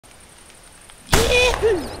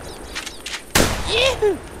I'm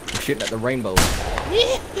shooting at the rainbow.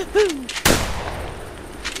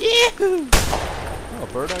 Oh, a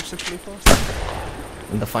bird actually flew past.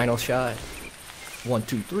 And the final shot. 1,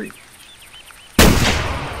 2, 3.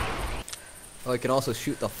 Oh, I can also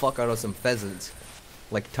shoot the fuck out of some pheasants.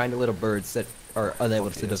 Like tiny little birds that are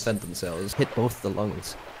unable to defend themselves. Hit both the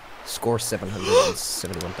lungs. Score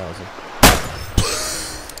 771,000.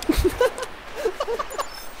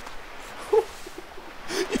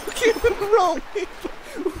 You came in wrong.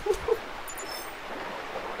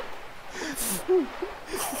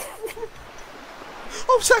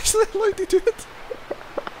 I was actually allowed to do it.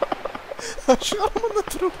 I shot him in the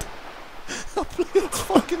throat. I played its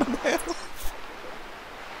fucking head off.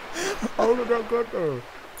 How did that get there?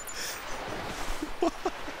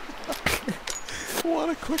 What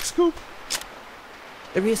a quick scoop.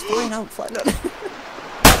 There he is flying out, flying out.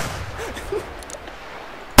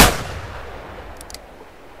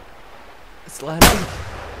 It's landing.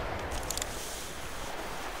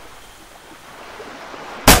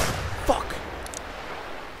 Fuck.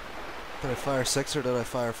 Did I fire 6 or did I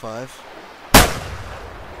fire 5?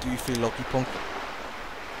 Do you feel lucky, punk?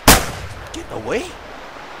 Get away!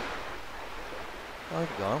 Oh,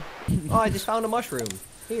 gone. Oh, I just found a mushroom.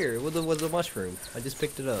 Here, was a mushroom. I just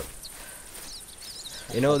picked it up.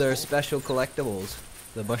 You know, there are special collectibles.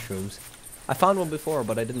 The mushrooms. I found one before,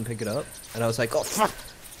 but I didn't pick it up. And I was like, oh, fuck!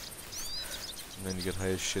 And then you get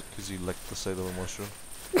high as shit because you licked the side of a mushroom.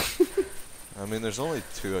 I mean, there's only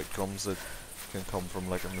 2 outcomes that can come from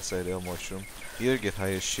licking the side of a mushroom. You either get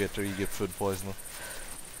high as shit or you get food poisoning.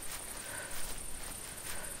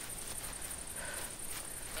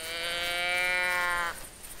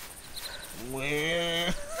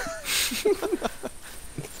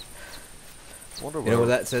 Wonder You know what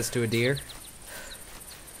that says to a deer?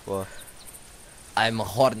 What? I'm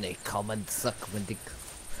horny, come and suck my dick.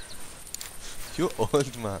 You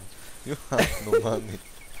old man. You have no money.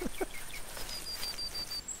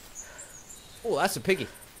 Oh, that's a piggy.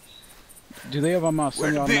 Do they have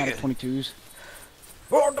semi-automatic 22s?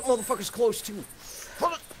 Oh, the motherfucker's close too.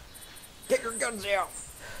 Get your guns out.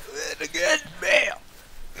 The gun, bam.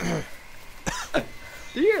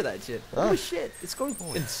 Do you hear that shit? Huh? Holy shit, it's going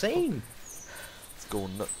insane. It's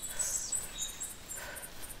going nuts.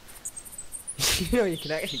 You know, you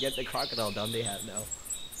can actually get the crocodile Dundee hat now.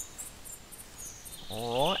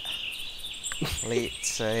 Alright.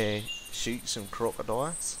 Let's shoot some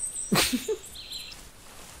crocodiles.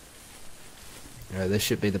 Alright, this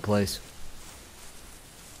should be the place.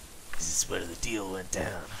 This is where the deal went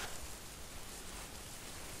down.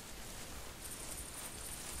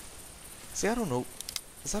 See, I don't know.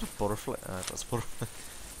 Is that a butterfly? Ah, that's a butterfly.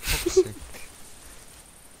 Fuck's sake.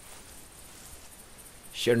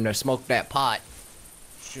 Shouldn't have smoked that pot.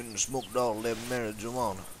 Shouldn't have smoked all that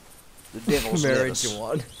marijuana. The devil's lettuce.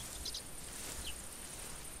 Marijuana.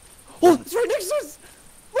 Oh, it's right next to us!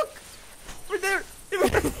 Look! Right there! Where?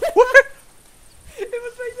 It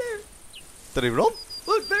was right there! Did he run?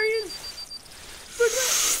 Look, there he is! Look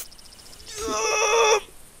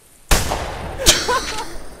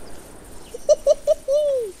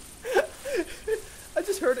I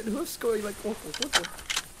just heard it hoofs going like, whoa, whoa, whoa.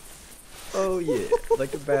 Oh yeah,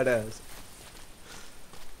 like a badass.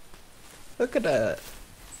 Look at that.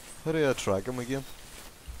 How do I track him again?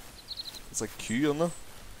 It's like Q on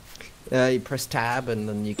there. You press tab and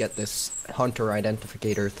then you get this hunter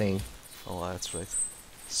identificator thing. Oh, that's right.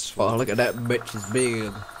 Sweet. Oh, look at that bitch is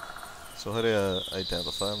big. So how do I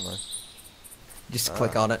identify him now? Just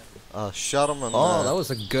click on it. Shot him in Oh, that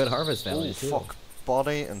was a good harvest value oh, too. fuck.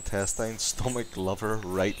 Body, intestine, stomach, liver,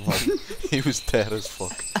 right lung. He was dead as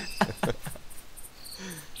fuck.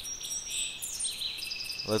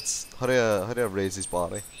 How do I raise his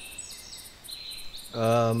body?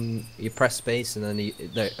 You press space and then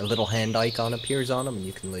a little hand icon appears on him and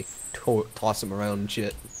you can like toss him around and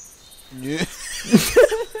shit. Yeah.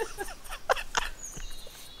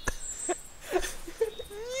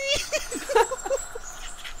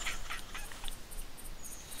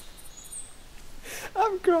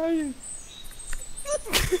 I'm crying.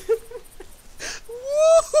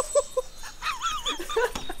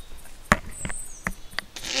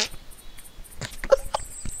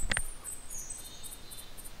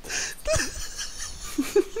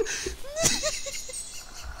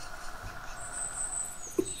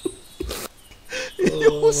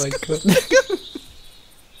 Oh my god.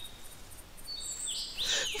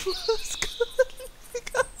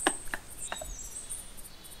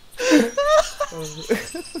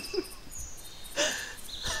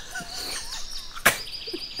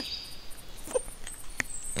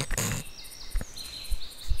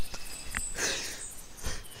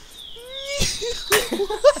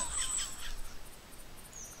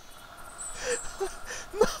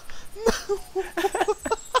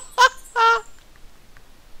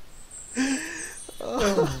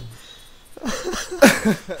 Oh.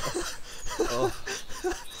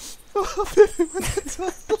 Oh, baby, when it's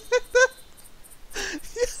like that.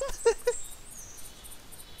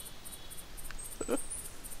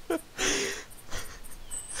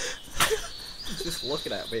 He's just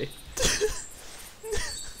looking at me.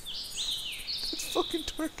 It's fucking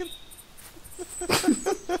twerking.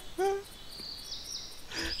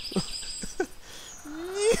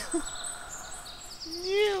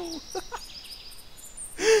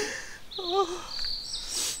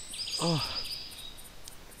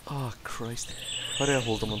 Oh, Christ. How do I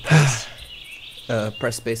hold them in place?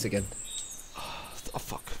 Press space again. Oh,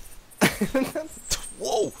 fuck.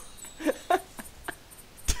 Whoa!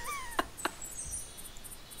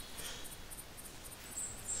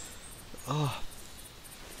 Oh.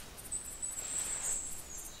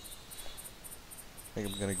 I think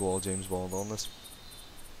I'm gonna go all James Bond on this.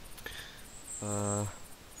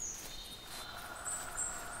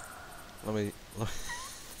 Let me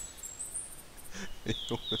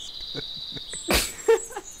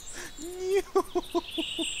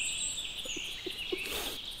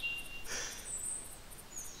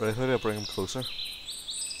Right, how do I bring him closer?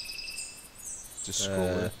 Just scroll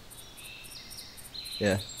it.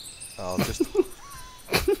 Yeah. I'll just...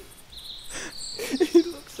 He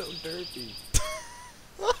looks so dirty.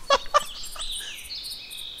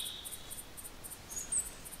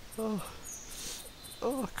 Oh.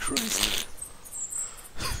 Oh, Christ.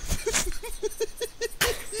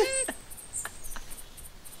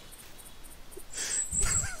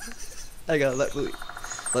 Hang on, let me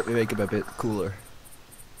make him a bit cooler.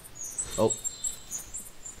 Oh.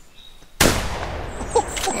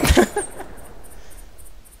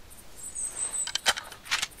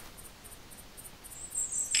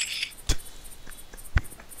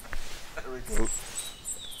 There we go.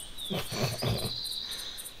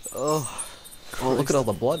 Oh. Oh, look at all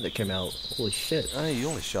the blood that came out. Holy shit. Aye, you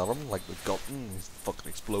only shot him like the gut and he fucking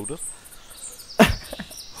exploded.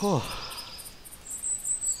 Oh.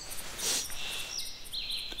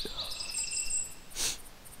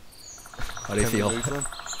 How do you feel? I'm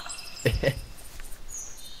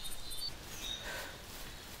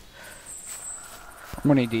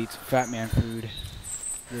gonna eat some fat man food.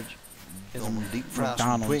 Some deep fry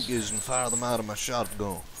some Twinkies and fire them out of my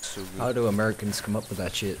shotgun. So good. How do Americans come up with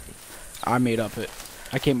that shit? I made up it.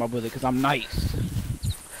 I came up with it because I'm nice.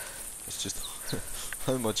 It's just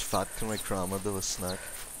how much fat can I cram into a snack?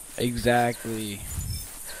 Exactly.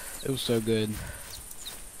 It was so good.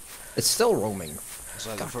 It's still roaming. It's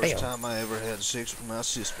like the God first damn. time I ever had sex with my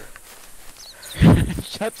sister.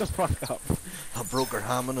 Shut the fuck up. I broke her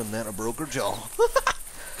hymen and then I broke her jaw.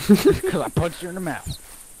 Because I punched her in the mouth.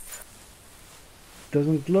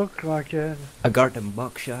 Doesn't look like it. I got them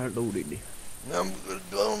buckshot loaded. I'm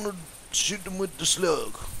gonna shoot them with the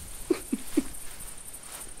slug.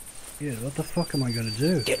 Yeah, what the fuck am I gonna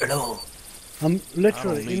do? Get it all. I'm I don't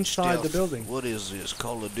literally need inside the stealth. building. What is this?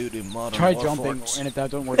 Call of Duty Modern Try Warfare? jumping, and if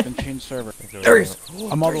that don't work, then change server. There he is.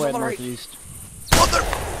 I'm all the way at There's one northeast. Mother!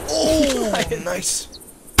 Oh, nice.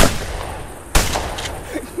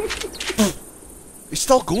 He's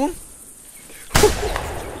still going?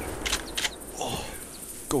 Oh.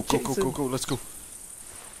 Go, let's go.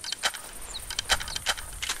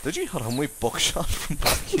 Did you hit him with buckshot from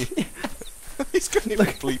back here? He's gonna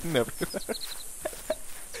be bleeding everywhere.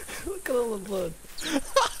 Look at all the blood.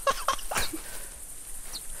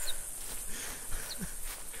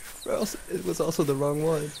 It was also the wrong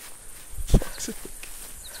one. Fuck's sake.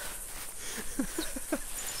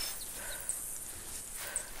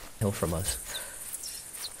 Hill from us.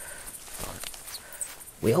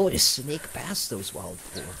 We always sneak past those wild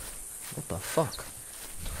boar. What the fuck?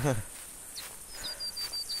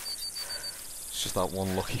 It's just that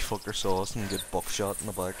one lucky fucker saw us and get buckshot in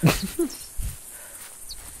the back.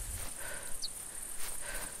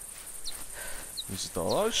 He's just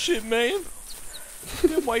all, oh shit, man!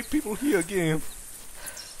 Them white people here again.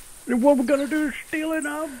 What we're gonna do is stealing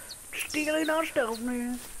our stuff,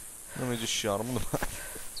 man. And we just shot him in the back.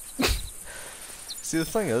 See, the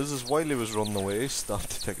thing is while he was running away, he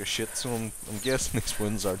stopped to take a shit, so I'm guessing these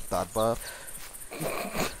wounds aren't that bad.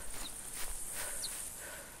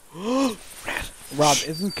 Red! Rob,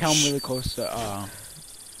 isn't Calm really close to,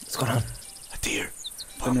 What's going on? A deer!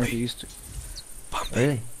 the Bambi! northeast? Bambi!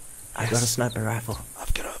 Really? I got a Yes. sniper rifle.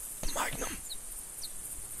 I've got a magnum.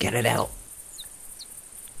 Get it out.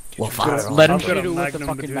 We'll fire it all Let him over. shoot it with the Magnum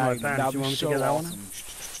fucking between my magnum. pants. That You would want be me to so get that one? awesome.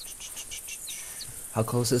 How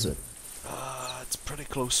close is it? It's pretty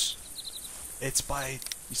pretty close. It's by...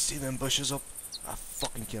 You see them bushes up? I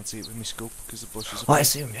fucking can't see it with my scope because the bushes Oh, up. I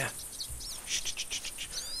see him, yeah.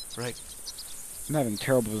 Right, I'm having a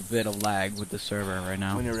terrible bit of lag with the server right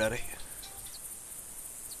now. when you're ready.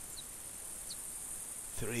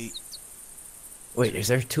 3. Wait, is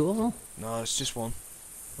there 2 of them? No, it's just 1.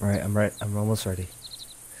 Right, I'm right. I'm almost ready.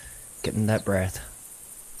 Getting that breath.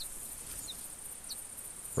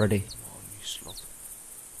 Ready. Oh, you slut.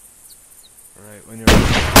 Right, when you're ready.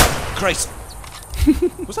 Christ!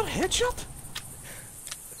 Was that a headshot?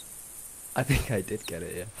 I think I did get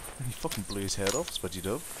it, yeah. He fucking blew his head off, that's what you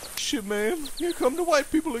do. Shit, man, here come the white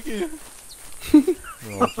people again.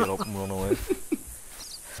 No, get up and run away.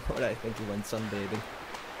 What I think he went sunbathing.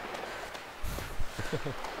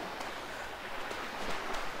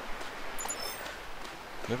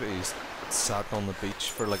 Maybe he's sat on the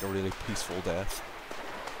beach for like a really peaceful death.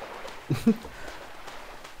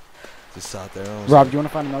 Just sat there and was Rob, like, do you want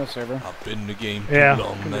to find another server? I've been in the game Yeah. too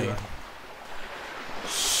long, man.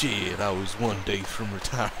 Shit, I was 1 day from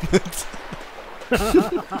retirement.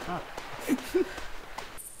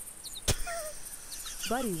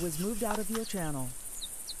 Buddy was moved out of your channel.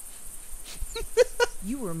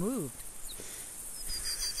 You were moved.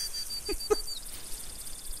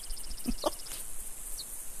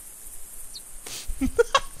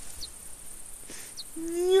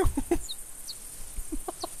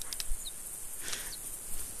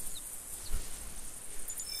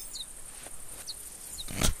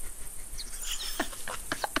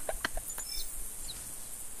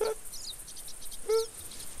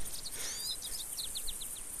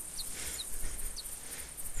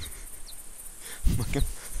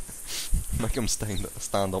 Make him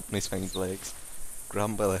stand up on his hind legs, grab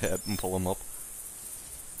him by the head and pull him up.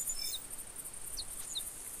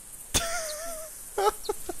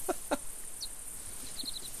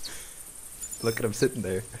 Look at him sitting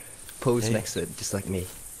there. Pose Hey. next to it, just like me.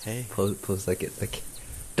 Hey. Pose like it, like...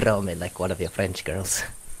 Draw me like one of your French girls.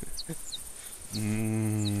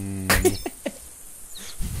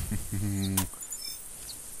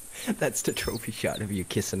 That's the trophy shot of you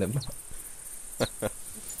kissing him.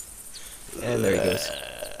 And there he goes.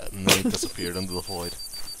 And then he disappeared into the void.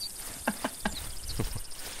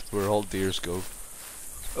 Where all deers go.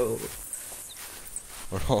 Oh.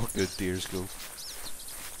 Where all good deers go.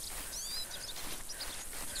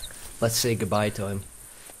 Let's say goodbye to him.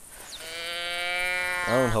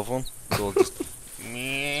 I don't have one, so I'll just...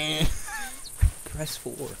 Press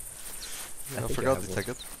 4. I think forgot have the one.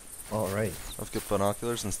 ticket. Alright. I've got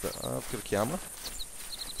binoculars instead. I've got a camera.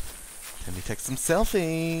 Let me take some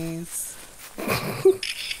selfies.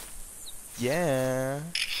 Yeah.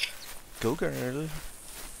 Go girl.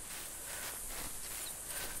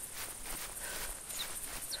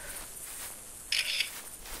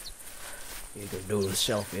 You can do a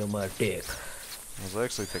selfie on my dick. I was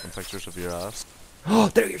actually taking pictures of your ass. Oh,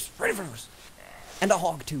 there he is! Right in front of us! And a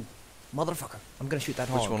hog too! Motherfucker. I'm gonna shoot that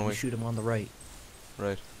Which hog. one are You we? shoot him on the right.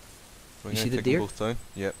 Right. We're You gonna see the take them deer? both down?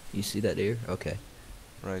 Yep. You see that deer? Okay.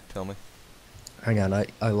 Right, tell me. Hang on, I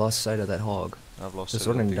lost sight of that hog. I've lost It's sight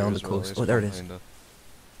of running the deer down as the well. coast. He's Oh, there it one is. behind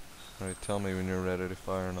it. Right, tell me when you're ready to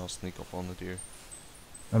fire and I'll sneak up on the deer.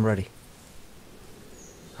 I'm ready.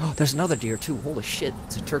 Oh, there's another deer too. Holy shit,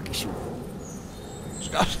 it's a turkey shoot. It's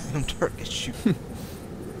goddamn Turkish shoot.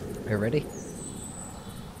 Are you ready?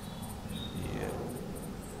 Yeah.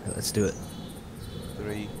 Right, let's do it.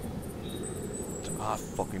 3. Ah,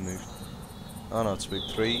 fuck, he moved. Oh no, it's sweet.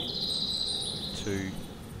 3, 2,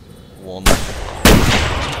 1.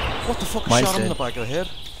 What the fuck? I Mine's shot him in dead. the back of the head.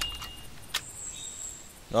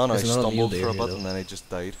 No, no, There's he another stumbled mule for a deer bit here, and then he just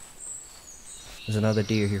died. There's another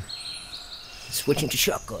deer here. Switching to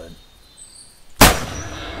shotgun. Did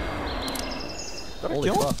I Holy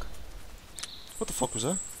kill him? fuck. What the fuck was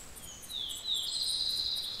that?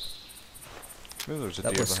 Maybe there's a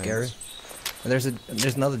That deer was behind scary. us. And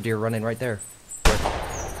there's another deer running right there.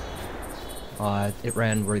 It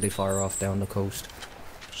ran really far off down the coast.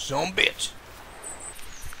 Some bitch!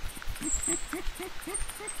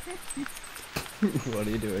 What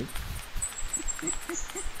are you doing?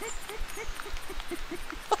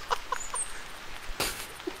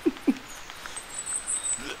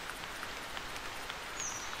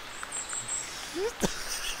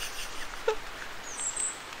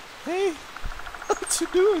 Hey! What you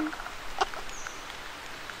doing?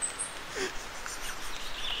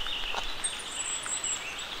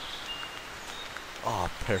 Oh,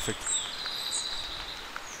 perfect.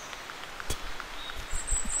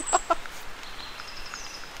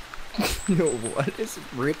 Yo, what is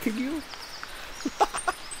ripping you?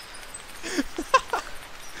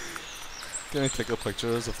 Can I take a picture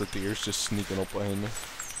as if the deer's just sneaking up behind me?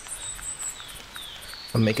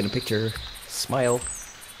 I'm making a picture. Smile.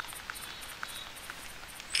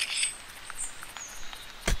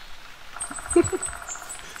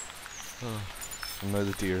 And now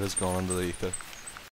the deer has gone into the ether.